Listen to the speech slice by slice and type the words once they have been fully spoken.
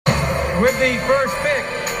with the first pick.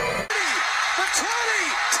 The 20,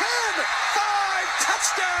 10, 5,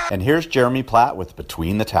 touchdown! And here's Jeremy Platt with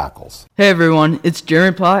Between the Tackles. Hey everyone, it's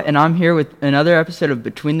Jeremy Platt, and I'm here with another episode of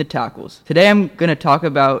Between the Tackles. Today I'm going to talk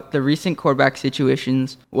about the recent quarterback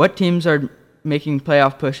situations, what teams are making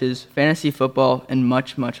playoff pushes, fantasy football, and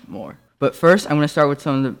much, much more. But first, I'm going to start with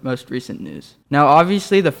some of the most recent news. Now,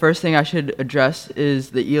 obviously, the first thing I should address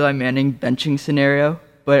is the Eli Manning benching scenario,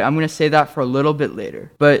 but I'm going to say that for a little bit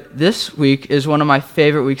later. But this week is one of my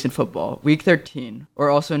favorite weeks in football, Week 13,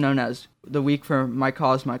 or also known as the week for My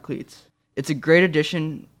Cause, My Cleats. It's a great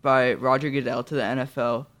addition by Roger Goodell to the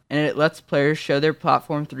NFL, and it lets players show their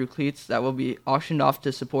platform through cleats that will be auctioned off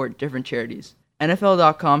to support different charities.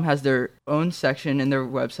 NFL.com has their own section in their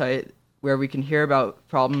website where we can hear about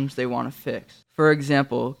problems they want to fix. For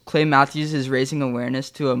example, Clay Matthews is raising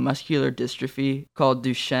awareness to a muscular dystrophy called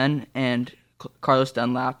Duchenne, and Carlos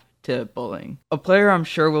Dunlap to bullying. A player I'm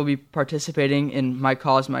sure will be participating in My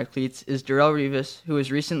Cause, My Cleats is Darrelle Revis, who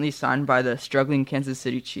was recently signed by the struggling Kansas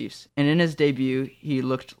City Chiefs, and in his debut, he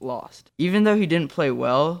looked lost. Even though he didn't play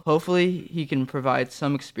well, hopefully he can provide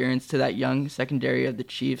some experience to that young secondary of the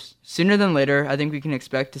Chiefs. Sooner than later, I think we can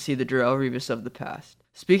expect to see the Darrelle Revis of the past.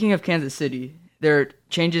 Speaking of Kansas City, there are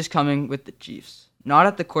changes coming with the Chiefs. Not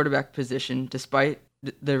at the quarterback position, despite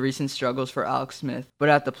the recent struggles for Alex Smith, but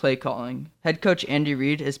at the play calling. Head coach Andy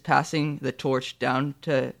Reid is passing the torch down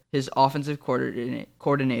to his offensive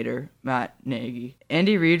coordinator, Matt Nagy.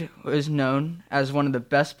 Andy Reid was known as one of the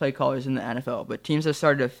best play callers in the NFL, but teams have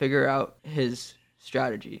started to figure out his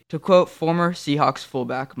strategy. To quote former Seahawks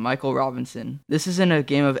fullback Michael Robinson, "This isn't a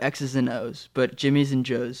game of X's and O's, but Jimmys and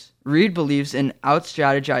Joes." Reid believes in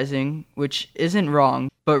out-strategizing, which isn't wrong,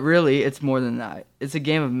 but really it's more than that. It's a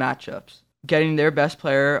game of matchups, getting their best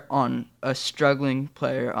player on a struggling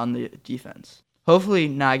player on the defense. Hopefully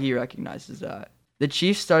Nagy recognizes that. The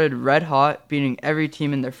Chiefs started red hot, beating every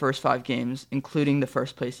team in their first 5 games, including the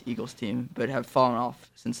first-place Eagles team, but have fallen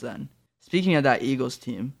off since then. Speaking of that Eagles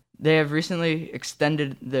team, they have recently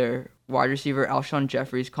extended their wide receiver Alshon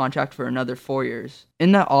Jeffrey's contract for another 4 years.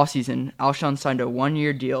 In that offseason, Alshon signed a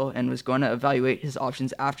 1-year deal and was going to evaluate his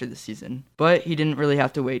options after the season. But he didn't really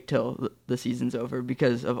have to wait till the season's over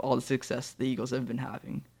because of all the success the Eagles have been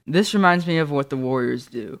having. This reminds me of what the Warriors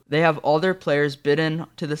do. They have all their players bid in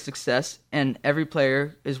to the success, and every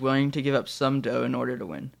player is willing to give up some dough in order to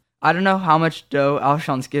win. I don't know how much dough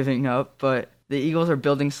Alshon's giving up, but the Eagles are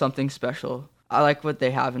building something special. I like what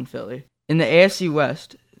they have in Philly. In the AFC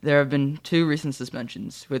West, there have been 2 recent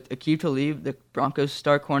suspensions, with Aqib Talib, the Broncos'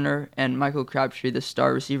 star corner, and Michael Crabtree, the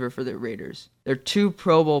star receiver for the Raiders. They're 2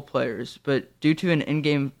 Pro Bowl players, but due to an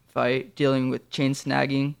in-game fight dealing with chain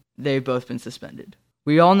snagging, they've both been suspended.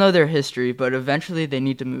 We all know their history, but eventually they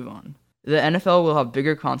need to move on. The NFL will have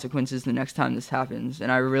bigger consequences the next time this happens, and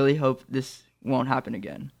I really hope this won't happen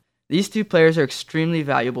again. These 2 players are extremely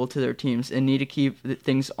valuable to their teams and need to keep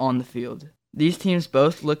things on the field. These teams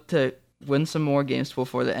both look to win some more games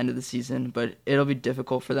before the end of the season, but it'll be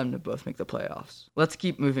difficult for them to both make the playoffs. Let's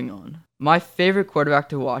keep moving on. My favorite quarterback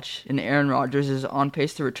to watch in Aaron Rodgers is on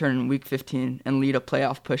pace to return in Week 15 and lead a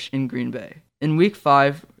playoff push in Green Bay. In Week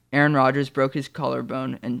 5, Aaron Rodgers broke his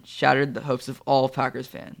collarbone and shattered the hopes of all Packers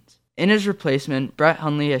fans. In his replacement, Brett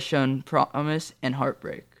Hundley has shown promise and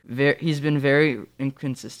heartbreak. He's been very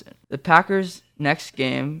inconsistent. The Packers' next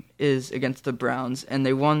game is against the Browns, and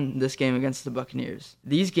they won this game against the Buccaneers.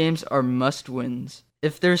 These games are must-wins.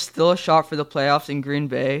 If there's still a shot for the playoffs in Green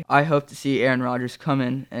Bay, I hope to see Aaron Rodgers come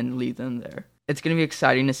in and lead them there. It's going to be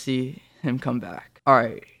exciting to see him come back.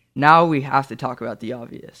 Alright, now we have to talk about the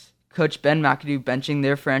obvious. Coach Ben McAdoo benching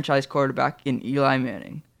their franchise quarterback in Eli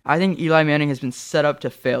Manning. I think Eli Manning has been set up to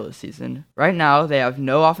fail this season. Right now, they have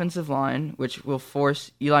no offensive line, which will force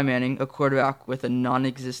Eli Manning, a quarterback with a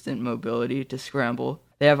non-existent mobility, to scramble.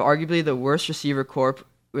 They have arguably the worst receiver corps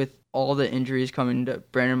with all the injuries coming to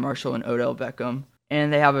Brandon Marshall and Odell Beckham.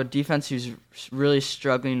 And they have a defense who's really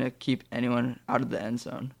struggling to keep anyone out of the end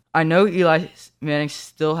zone. I know Eli Manning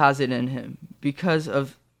still has it in him because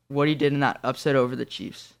of what he did in that upset over the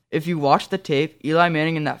Chiefs. If you watch the tape, Eli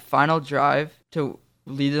Manning in that final drive to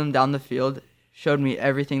lead them down the field showed me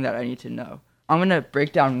everything that I need to know. I'm going to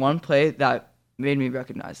break down one play that made me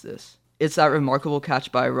recognize this. It's that remarkable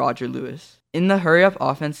catch by Roger Lewis. In the hurry-up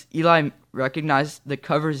offense, Eli recognized the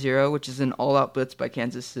cover 0, which is an all-out blitz by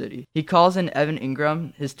Kansas City. He calls in Evan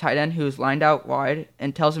Ingram, his tight end who is lined out wide,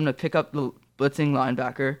 and tells him to pick up the blitzing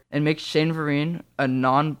linebacker and makes Shane Vereen, a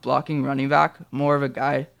non-blocking running back, more of a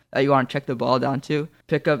guy that you want to check the ball down to,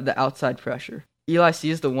 pick up the outside pressure. Eli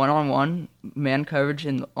sees the one-on-one man coverage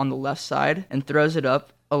on the left side and throws it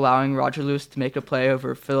up, allowing Roger Lewis to make a play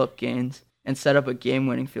over Phillip Gaines and set up a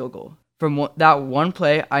game-winning field goal. From that one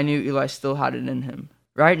play, I knew Eli still had it in him.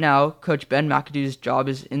 Right now, Coach Ben McAdoo's job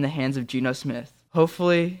is in the hands of Geno Smith.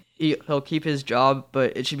 Hopefully, he'll keep his job,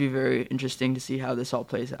 but it should be very interesting to see how this all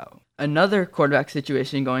plays out. Another quarterback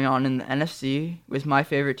situation going on in the NFC with my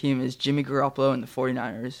favorite team is Jimmy Garoppolo and the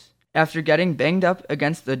 49ers. After getting banged up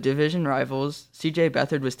against the division rivals, CJ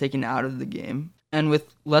Beathard was taken out of the game, and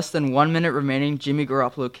with less than 1 minute remaining, Jimmy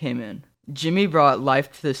Garoppolo came in. Jimmy brought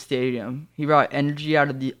life to the stadium. He brought energy out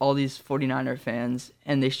of all these 49er fans,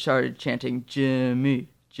 and they started chanting, "Jimmy,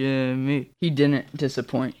 Jimmy." He didn't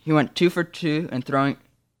disappoint. He went 2 for 2 and throwing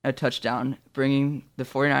a touchdown, bringing the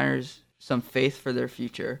 49ers some faith for their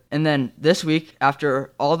future. And then this week,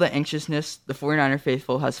 after all the anxiousness, the 49er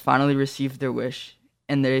faithful has finally received their wish,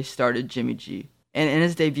 and they started Jimmy G. And in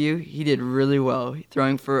his debut, he did really well,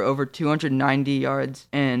 throwing for over 290 yards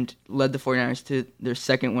and led the 49ers to their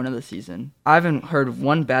second win of the season. I haven't heard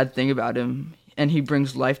one bad thing about him, and he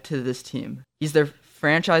brings life to this team. He's their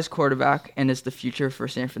franchise quarterback and is the future for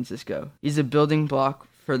San Francisco. He's a building block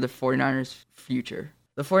for the 49ers' future.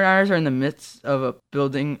 The 49ers are in the midst of a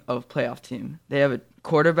building of playoff team. They have a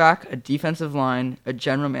quarterback, a defensive line, a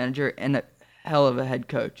general manager, and a hell of a head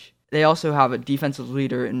coach. They also have a defensive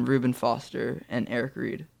leader in Reuben Foster and Eric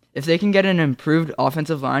Reed. If they can get an improved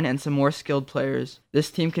offensive line and some more skilled players, this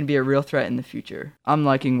team can be a real threat in the future. I'm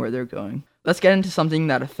liking where they're going. Let's get into something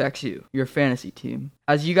that affects you, your fantasy team.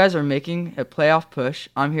 As you guys are making a playoff push,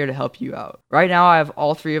 I'm here to help you out. Right now, I have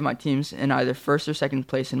all 3 of my teams in either first or second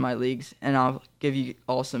place in my leagues, and I'll give you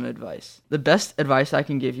all some advice. The best advice I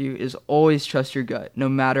can give you is always trust your gut, no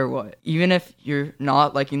matter what. Even if you're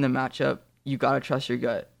not liking the matchup, you gotta trust your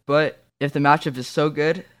gut. But if the matchup is so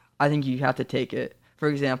good, I think you have to take it. For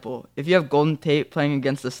example, if you have Golden Tate playing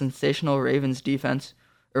against the sensational Ravens defense,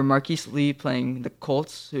 or Marquise Lee playing the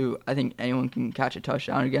Colts, who I think anyone can catch a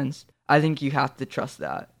touchdown against, I think you have to trust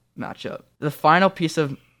that matchup. The final piece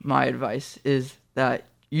of my advice is that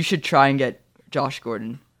you should try and get Josh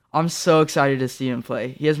Gordon. I'm so excited to see him play.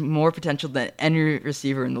 He has more potential than any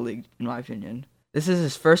receiver in the league, in my opinion. This is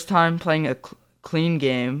his first time playing a clean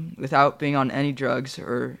game without being on any drugs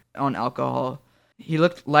or on alcohol. He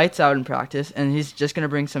looked lights out in practice, and he's just going to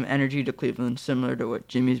bring some energy to Cleveland, similar to what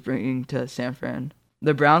Jimmy's bringing to San Fran.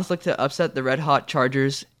 The Browns look to upset the red-hot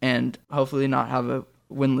Chargers and hopefully not have a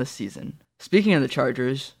winless season. Speaking of the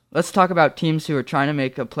Chargers, let's talk about teams who are trying to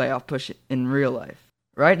make a playoff push in real life.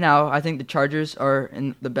 Right now, I think the Chargers are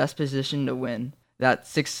in the best position to win that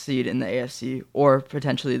 6th seed in the AFC, or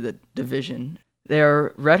potentially the division. They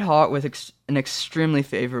are red-hot with an extremely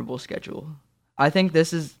favorable schedule. I think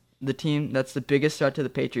this is the team that's the biggest threat to the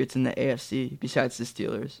Patriots in the AFC besides the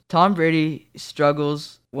Steelers. Tom Brady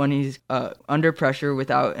struggles when he's under pressure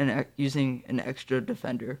without using an extra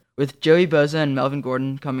defender. With Joey Bosa and Melvin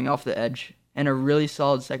Gordon coming off the edge and a really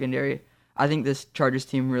solid secondary, I think this Chargers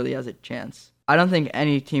team really has a chance. I don't think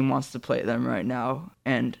any team wants to play them right now,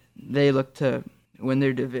 and they look to win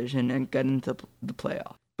their division and get into the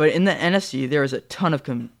playoff. But in the NFC, there is a ton of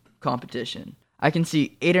competition. I can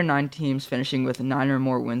see 8 or 9 teams finishing with 9 or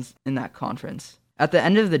more wins in that conference. At the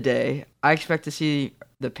end of the day, I expect to see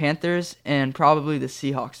the Panthers and probably the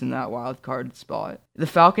Seahawks in that wild card spot. The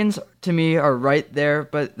Falcons, to me, are right there,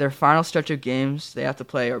 but their final stretch of games they have to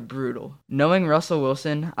play are brutal. Knowing Russell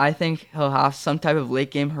Wilson, I think he'll have some type of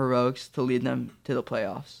late-game heroics to lead them to the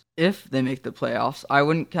playoffs. If they make the playoffs, I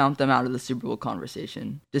wouldn't count them out of the Super Bowl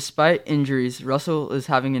conversation. Despite injuries, Russell is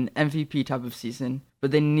having an MVP type of season,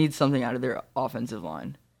 but they need something out of their offensive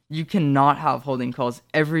line. You cannot have holding calls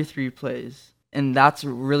every 3 plays, and that's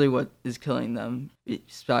really what is killing them,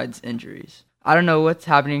 besides injuries. I don't know what's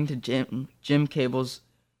happening to Jim Cable's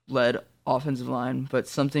led offensive line, but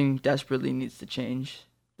something desperately needs to change.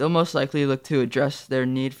 They'll most likely look to address their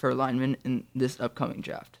need for alignment in this upcoming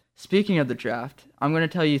draft. Speaking of the draft, I'm going to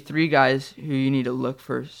tell you 3 guys who you need to look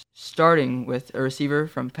for, starting with a receiver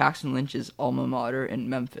from Paxton Lynch's alma mater in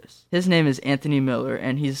Memphis. His name is Anthony Miller,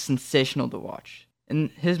 and he's sensational to watch. In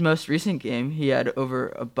his most recent game, he had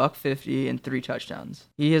over $150 and 3 touchdowns.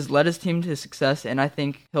 He has led his team to success, and I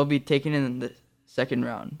think he'll be taken in the second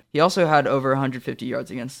round. He also had over 150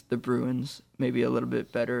 yards against the Bruins, maybe a little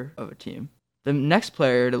bit better of a team. The next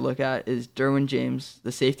player to look at is Derwin James,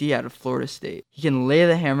 the safety out of Florida State. He can lay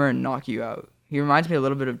the hammer and knock you out. He reminds me a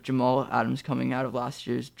little bit of Jamal Adams coming out of last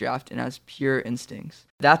year's draft and has pure instincts.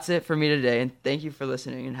 That's it for me today, and thank you for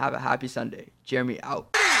listening, and have a happy Sunday. Jeremy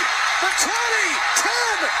out.